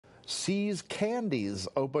See's Candies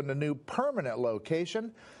opened a new permanent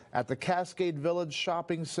location at the Cascade Village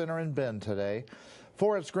Shopping Center in Bend today.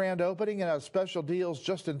 For its grand opening, it has special deals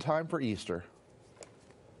just in time for Easter.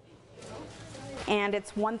 And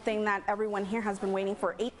it's one thing that everyone here has been waiting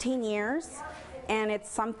for 18 years. And it's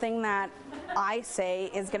something that I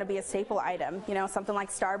say is going to be a staple item. You know, something like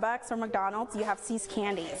Starbucks or McDonald's, you have See's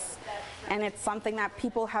Candies. And it's something that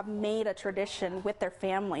people have made a tradition with their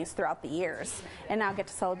families throughout the years and now get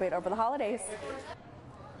to celebrate over the holidays.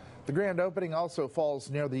 The grand opening also falls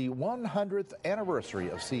near the 100th anniversary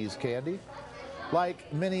of See's Candy.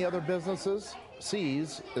 Like many other businesses,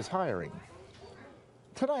 See's is hiring.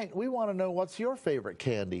 Tonight, we want to know what's your favorite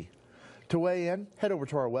candy. To weigh in, head over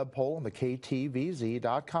to our web poll on the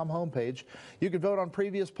KTVZ.com homepage. You can vote on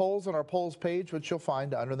previous polls on our polls page, which you'll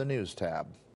find under the News tab.